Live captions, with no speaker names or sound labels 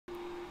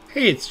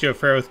Hey, it's Joe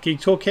Farrow with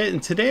Geek Toolkit,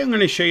 and today I'm going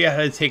to show you how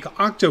to take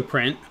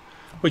Octoprint,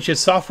 which is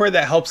software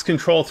that helps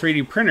control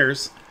 3D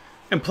printers,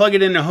 and plug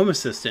it into Home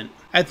Assistant.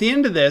 At the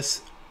end of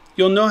this,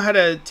 you'll know how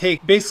to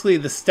take basically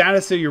the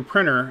status of your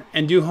printer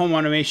and do home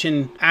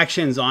automation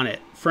actions on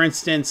it. For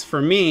instance,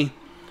 for me,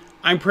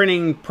 I'm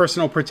printing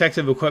personal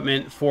protective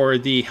equipment for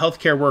the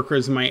healthcare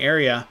workers in my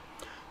area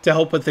to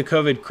help with the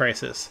COVID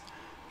crisis.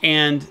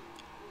 And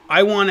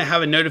I want to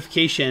have a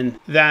notification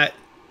that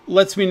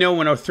lets me know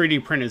when a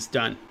 3D print is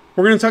done.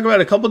 We're going to talk about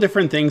a couple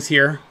different things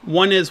here.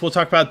 One is we'll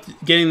talk about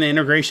getting the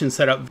integration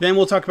set up. Then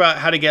we'll talk about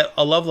how to get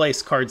a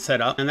Lovelace card set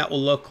up, and that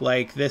will look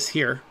like this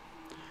here.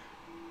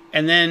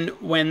 And then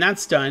when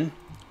that's done,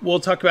 we'll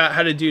talk about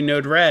how to do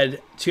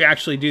Node-RED to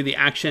actually do the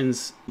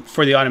actions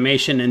for the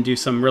automation and do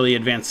some really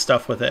advanced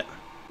stuff with it.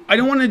 I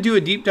don't want to do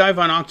a deep dive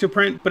on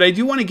Octoprint, but I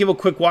do want to give a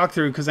quick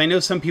walkthrough because I know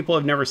some people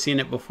have never seen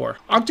it before.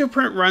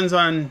 Octoprint runs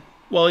on,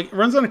 well, it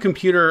runs on a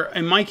computer.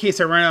 In my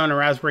case, I run it on a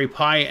Raspberry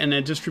Pi and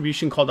a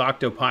distribution called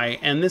Octopi,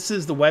 and this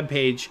is the web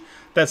page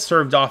that's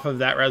served off of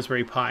that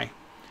Raspberry Pi.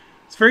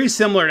 It's very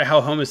similar to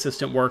how Home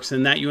Assistant works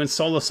in that you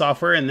install the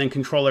software and then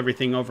control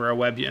everything over a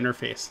web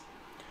interface.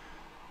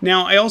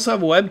 Now, I also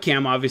have a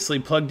webcam obviously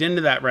plugged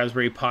into that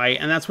Raspberry Pi,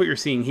 and that's what you're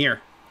seeing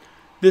here.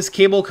 This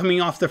cable coming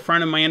off the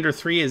front of my Ender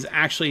 3 is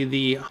actually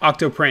the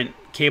Octoprint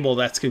cable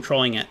that's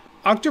controlling it.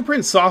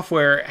 Octoprint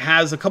software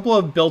has a couple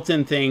of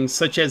built-in things,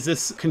 such as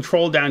this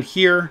control down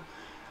here.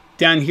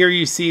 Down here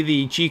you see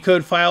the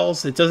G-code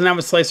files. It doesn't have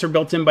a slicer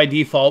built in by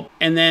default.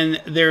 And then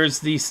there's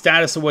the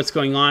status of what's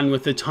going on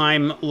with the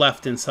time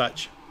left and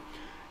such.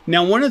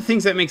 Now, one of the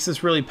things that makes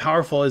this really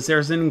powerful is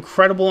there's an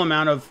incredible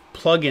amount of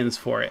plugins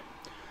for it.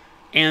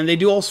 And they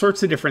do all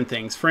sorts of different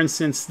things. For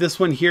instance, this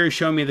one here is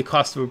showing me the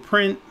cost of a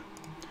print.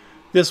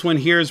 This one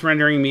here is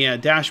rendering me a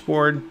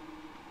dashboard.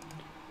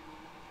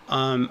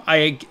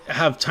 I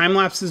have time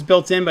lapses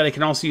built in, but I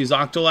can also use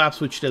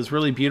Octolapse, which does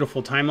really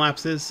beautiful time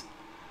lapses.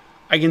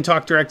 I can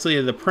talk directly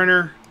to the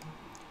printer.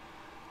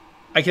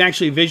 I can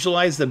actually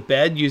visualize the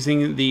bed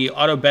using the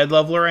auto bed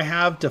leveler I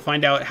have to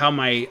find out how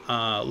my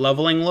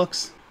leveling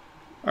looks.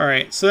 All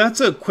right, so that's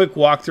a quick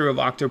walkthrough of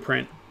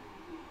Octoprint.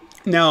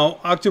 Now,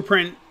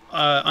 Octoprint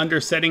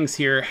under settings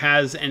here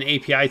has an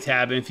API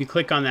tab, and if you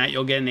click on that,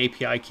 you'll get an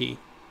API key.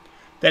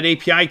 That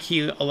API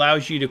key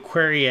allows you to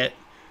query it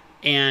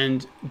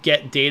and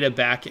get data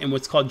back in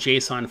what's called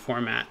JSON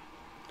format.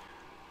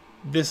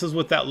 This is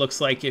what that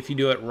looks like if you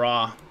do it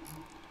raw.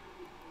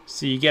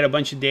 So you get a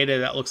bunch of data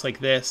that looks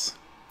like this.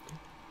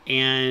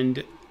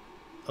 And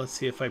let's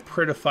see, if I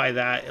printify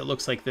that, it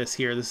looks like this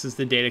here. This is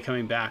the data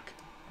coming back.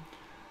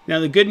 Now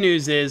the good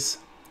news is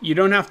you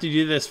don't have to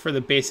do this for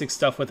the basic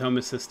stuff with Home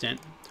Assistant.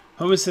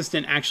 Home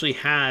Assistant actually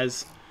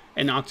has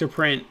an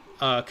Octoprint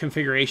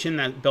configuration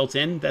that built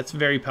in that's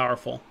very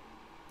powerful.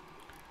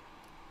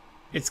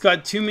 It's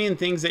got two main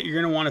things that you're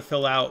going to want to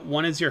fill out.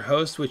 One is your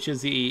host, which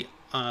is the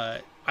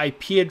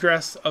IP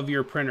address of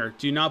your printer.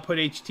 Do not put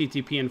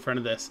HTTP in front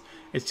of this.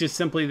 It's just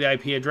simply the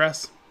IP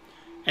address.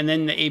 And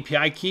then the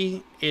API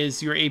key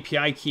is your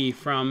API key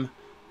from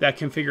that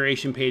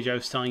configuration page I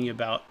was telling you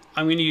about.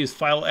 I'm going to use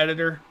File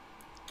Editor.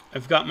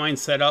 I've got mine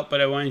set up, but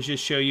I want to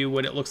just show you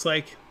what it looks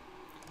like.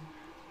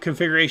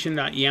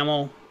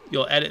 Configuration.yaml.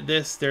 You'll edit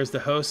this. There's the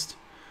host.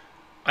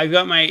 I've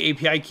got my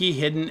API key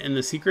hidden in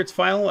the secrets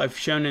file. I've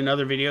shown in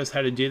other videos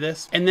how to do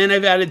this. And then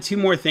I've added two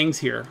more things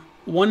here.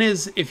 One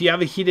is if you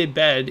have a heated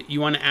bed,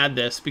 you want to add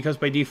this because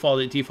by default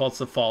it defaults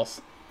to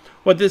false.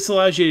 What this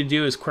allows you to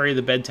do is query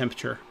the bed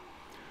temperature.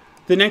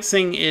 The next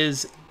thing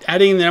is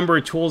adding the number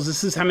of tools.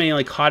 This is how many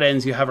like hot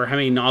ends you have or how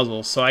many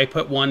nozzles. So I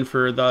put one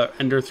for the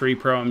Ender 3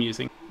 Pro I'm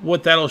using.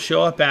 What that'll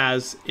show up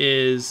as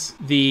is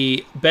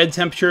the bed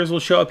temperatures will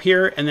show up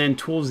here, and then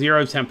tool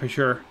 0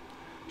 temperature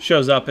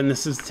shows up, and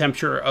this is the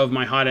temperature of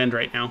my hot end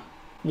right now.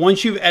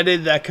 Once you've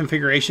edited that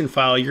configuration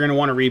file, you're going to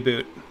want to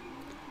reboot.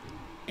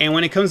 And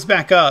when it comes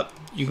back up,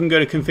 you can go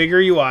to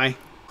Configure UI,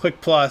 click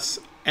plus,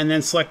 and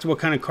then select what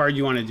kind of card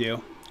you want to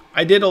do.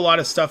 I did a lot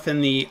of stuff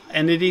in the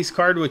entities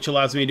card, which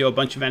allows me to do a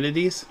bunch of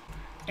entities.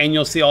 And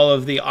you'll see all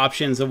of the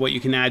options of what you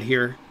can add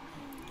here.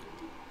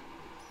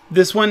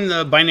 This one,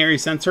 the binary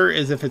sensor,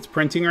 is if it's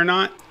printing or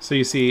not. So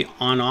you see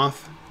on,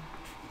 off.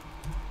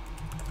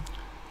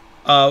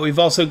 We've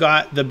also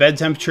got the bed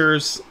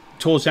temperatures,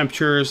 tool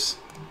temperatures,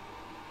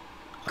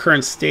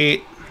 current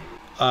state,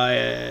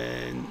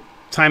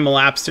 time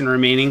elapsed and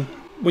remaining.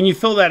 When you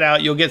fill that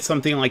out, you'll get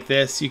something like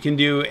this. You can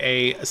do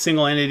a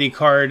single entity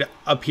card.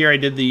 Up here, I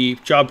did the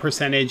job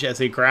percentage as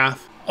a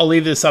graph. I'll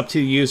leave this up to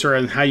the user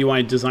and how you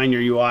want to design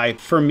your UI.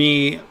 For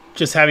me,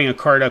 just having a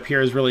card up here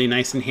is really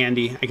nice and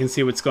handy. I can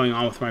see what's going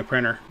on with my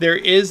printer. There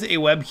is a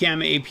webcam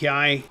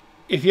API.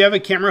 If you have a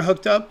camera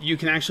hooked up, you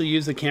can actually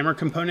use the camera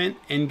component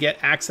and get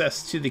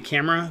access to the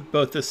camera,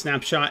 both the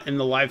snapshot and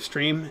the live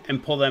stream,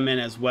 and pull them in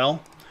as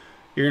well.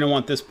 You're going to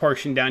want this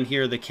portion down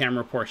here, the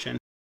camera portion.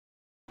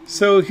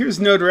 So here's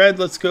Node-RED.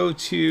 Let's go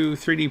to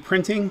 3D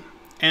printing,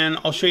 and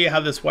I'll show you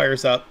how this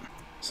wires up.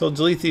 So I'll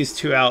delete these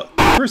two out.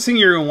 First thing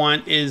you're going to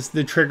want is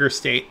the trigger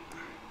state.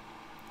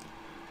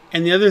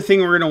 And the other thing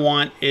we're going to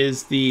want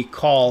is the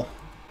call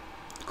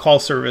call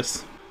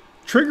service.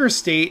 Trigger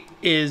state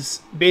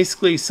is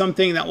basically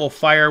something that will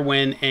fire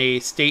when a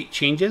state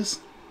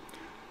changes.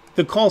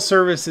 The call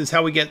service is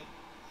how we get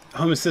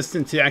Home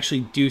Assistant to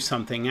actually do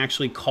something,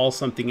 actually call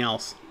something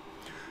else.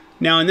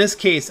 Now in this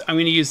case, I'm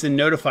going to use the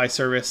notify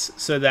service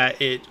so that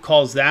it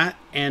calls that,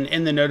 and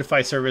in the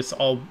notify service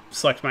I'll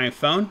select my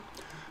phone.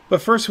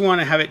 But first we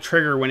want to have it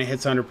trigger when it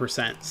hits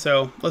 100%.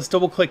 So let's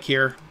double click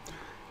here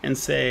and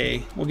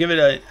say, we'll give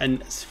it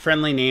a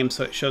friendly name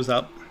so it shows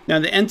up. Now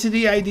the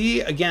entity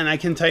ID, again, I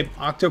can type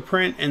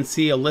Octoprint and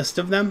see a list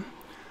of them.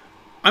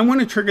 I want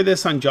to trigger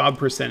this on job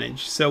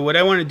percentage. So what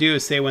I want to do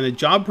is say when the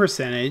job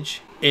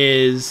percentage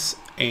is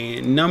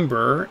a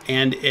number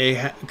and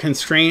a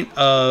constraint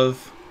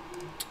of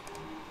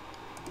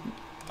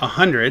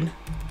 100,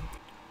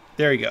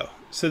 there we go.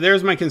 So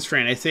there's my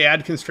constraint. I say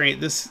add constraint.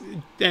 This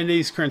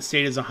entity's current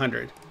state is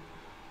 100.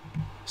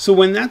 So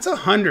when that's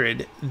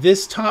 100,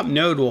 this top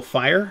node will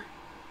fire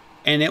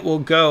and it will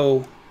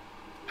go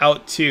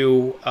out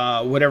to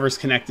whatever's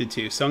connected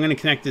to. So I'm going to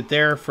connect it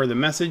there for the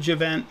message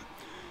event,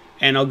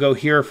 and I'll go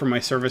here for my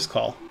service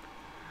call.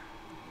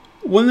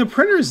 When the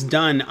printer is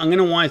done, I'm going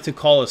to want it to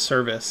call a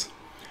service.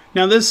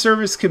 Now this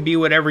service could be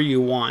whatever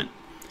you want.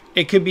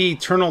 It could be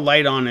turn a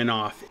light on and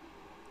off.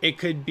 It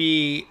could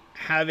be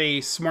have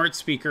a smart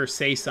speaker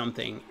say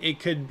something. It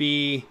could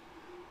be,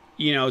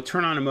 you know,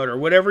 turn on a motor,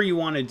 whatever you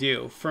want to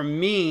do. For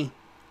me,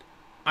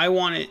 I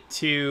want it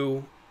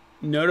to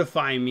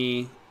notify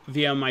me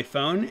via my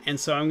phone. And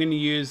so I'm going to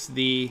use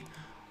the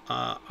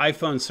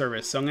iPhone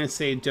service. So I'm going to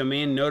say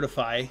domain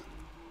notify.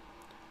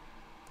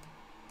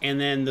 And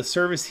then the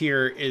service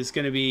here is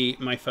going to be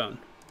my phone.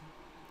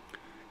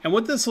 And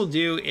what this will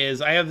do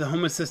is I have the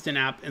Home Assistant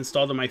app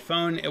installed on my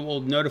phone. It will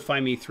notify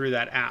me through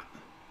that app.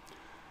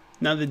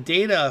 Now the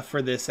data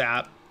for this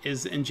app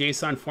is in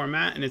JSON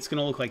format, and it's going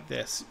to look like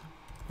this.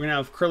 We're going to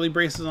have curly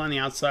braces on the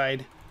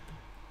outside.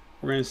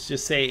 We're going to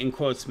just say in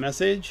quotes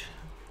message,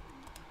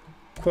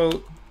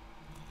 quote,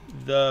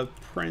 the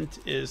print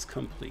is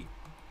complete.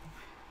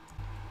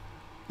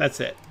 That's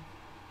it.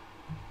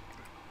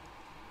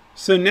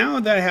 So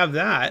now that I have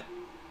that,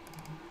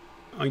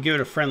 I'll give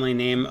it a friendly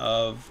name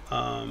of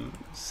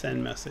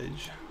send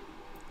message.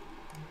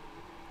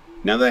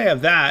 Now that I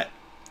have that,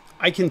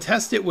 I can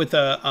test it with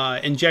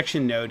a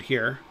injection node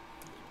here.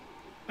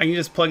 I can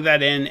just plug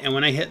that in, and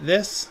when I hit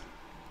this,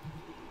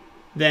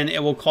 then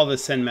it will call the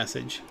send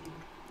message.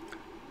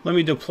 Let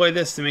me deploy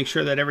this to make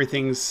sure that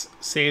everything's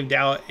saved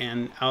out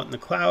and out in the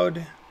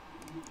cloud.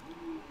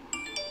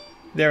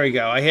 There we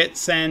go. I hit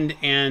send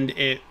and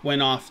it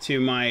went off to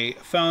my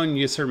phone.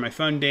 You just heard my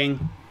phone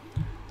ding,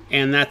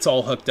 and that's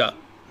all hooked up.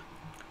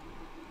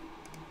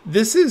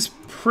 This is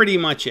pretty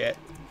much it.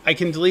 I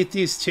can delete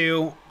these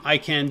two. I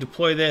can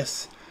deploy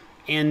this.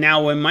 And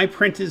now when my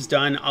print is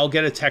done, I'll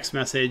get a text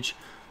message,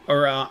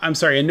 or I'm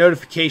sorry, a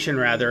notification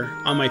rather,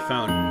 on my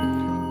phone.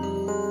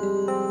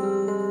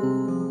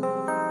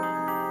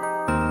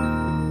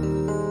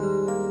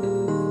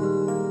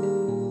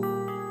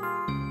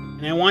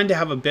 And I wanted to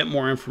have a bit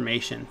more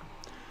information.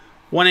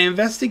 When I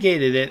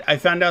investigated it, I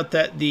found out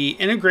that the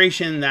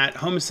integration that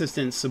Home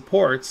Assistant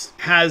supports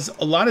has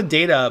a lot of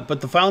data,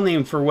 but the file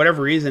name, for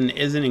whatever reason,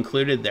 isn't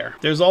included there.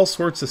 There's all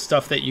sorts of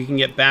stuff that you can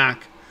get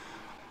back.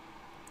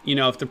 You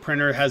know, if the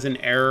printer has an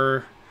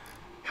error,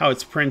 how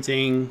it's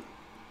printing,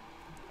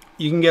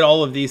 you can get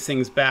all of these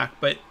things back,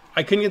 but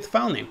I couldn't get the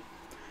file name,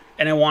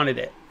 and I wanted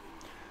it.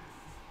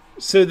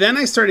 So then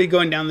I started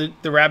going down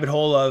the rabbit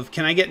hole of,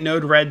 can I get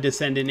Node-RED to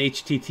send an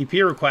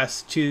HTTP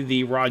request to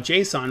the raw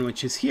JSON,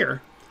 which is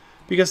here,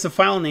 because the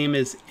file name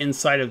is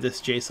inside of this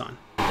JSON.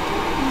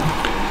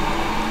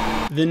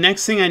 The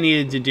next thing I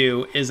needed to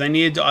do is I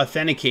needed to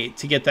authenticate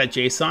to get that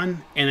JSON,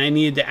 and I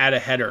needed to add a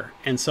header.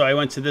 And so I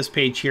went to this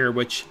page here,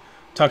 which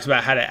talks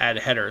about how to add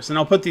headers. And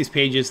I'll put these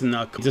pages in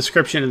the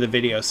description of the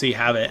video so you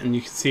have it and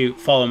you can see,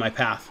 follow my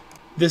path.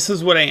 This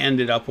is what I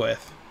ended up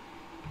with.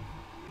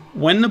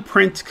 When the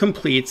print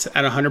completes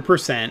at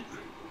 100%,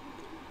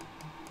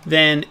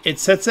 then it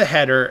sets a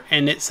header,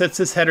 and it sets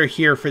this header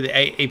here for the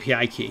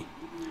API key.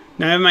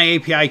 Now I have my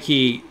API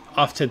key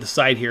off to the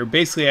side here.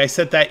 Basically, I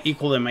set that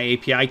equal to my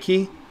API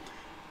key,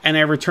 and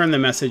I return the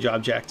message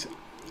object.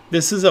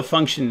 This is a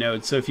function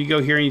node. So if you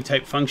go here and you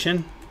type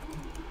function,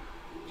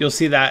 you'll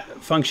see that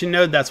function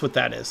node. That's what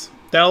that is.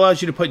 That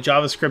allows you to put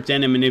JavaScript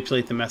in and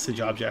manipulate the message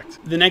object.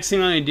 The next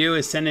thing I'm going to do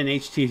is send an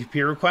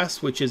HTTP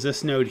request, which is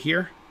this node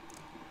here.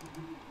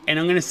 And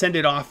I'm going to send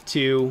it off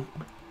to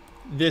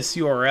this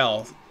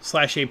URL,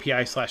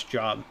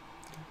 /API/job.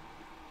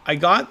 I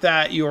got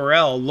that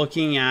URL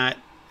looking at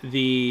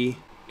the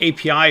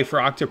API for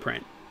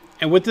Octoprint.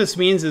 And what this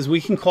means is we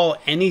can call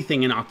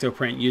anything in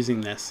Octoprint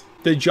using this.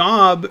 The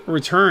job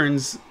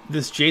returns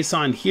this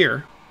JSON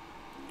here.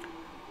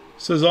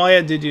 So all I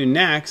had to do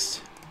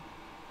next,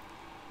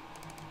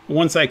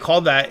 once I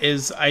called that,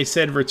 is I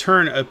said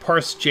return a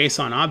parsed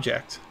JSON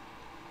object.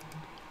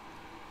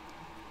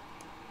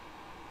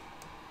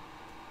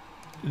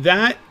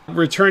 That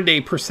returned a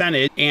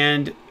percentage,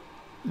 and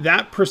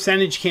that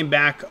percentage came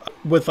back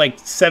with like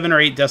 7 or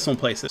 8 decimal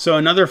places. So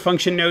another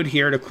function node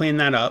here to clean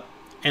that up.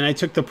 and I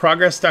took the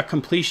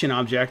progress.completion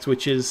object,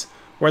 which is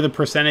where the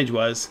percentage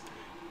was,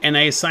 and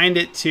I assigned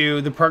it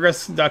to the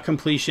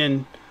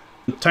progress.completion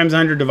times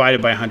 100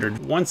 divided by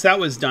 100. Once that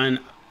was done,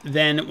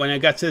 then when I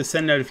got to the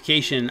send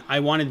notification, I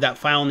wanted that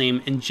file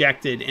name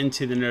injected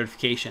into the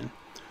notification.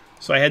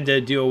 So I had to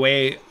do a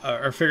way,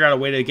 or figure out a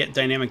way to get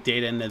dynamic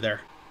data into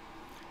there.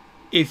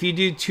 If you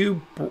do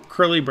 2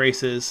 curly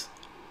braces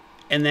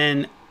and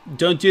then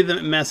don't do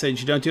the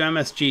message, don't do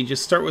MSG,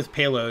 just start with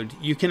payload,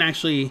 you can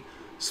actually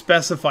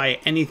specify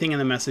anything in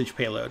the message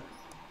payload.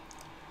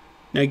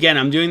 Now again,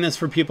 I'm doing this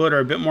for people that are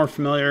a bit more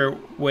familiar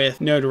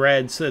with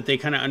Node-RED so that they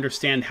kind of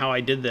understand how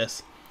I did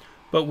this.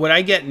 But what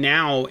I get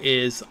now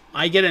is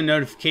I get a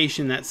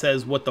notification that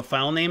says what the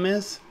file name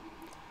is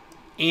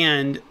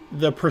and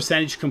the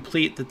percentage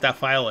complete that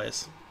file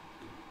is.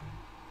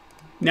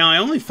 Now I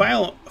only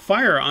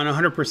fire on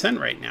 100%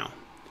 right now.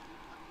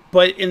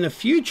 But in the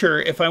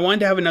future, if I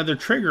wanted to have another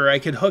trigger, I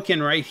could hook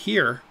in right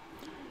here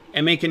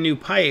and make a new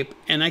pipe,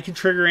 and I could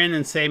trigger in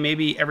and say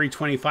maybe every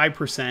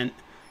 25%,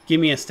 give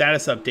me a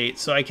status update,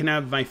 so I can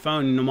have my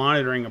phone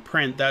monitoring a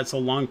print that's a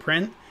long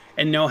print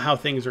and know how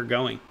things are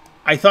going.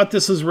 I thought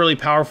this was really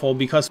powerful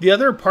because the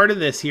other part of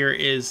this here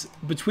is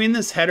between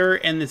this header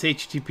and this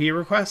HTTP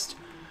request,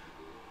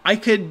 I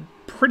could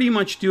pretty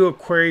much do a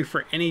query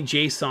for any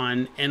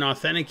JSON and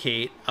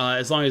authenticate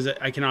as long as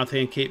I can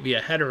authenticate via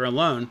header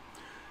alone.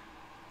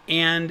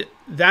 And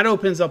that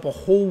opens up a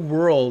whole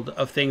world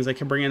of things I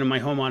can bring into my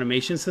home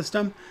automation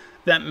system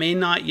that may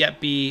not yet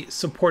be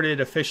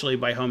supported officially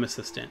by Home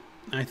Assistant.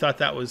 I thought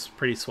that was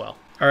pretty swell.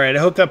 All right, I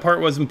hope that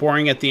part wasn't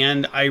boring at the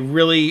end. I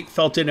really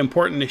felt it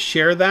important to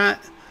share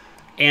that.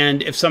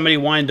 And if somebody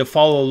wanted to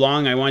follow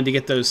along, I wanted to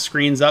get those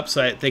screens up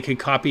so that they could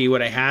copy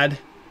what I had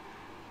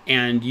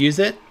and use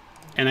it.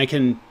 And I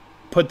can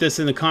put this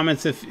in the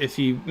comments if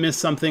you missed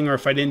something or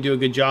if I didn't do a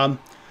good job.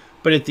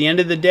 But at the end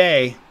of the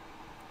day,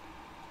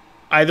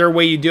 either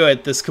way you do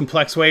it, this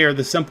complex way or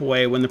the simple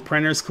way, when the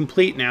printer's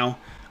complete now,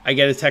 I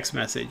get a text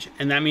message.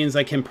 And that means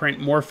I can print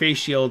more face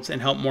shields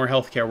and help more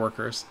healthcare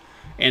workers.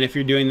 And if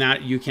you're doing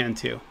that, you can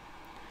too.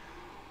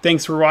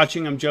 Thanks for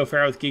watching. I'm Joe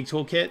Farah with Geek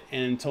Toolkit,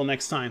 and until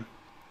next time.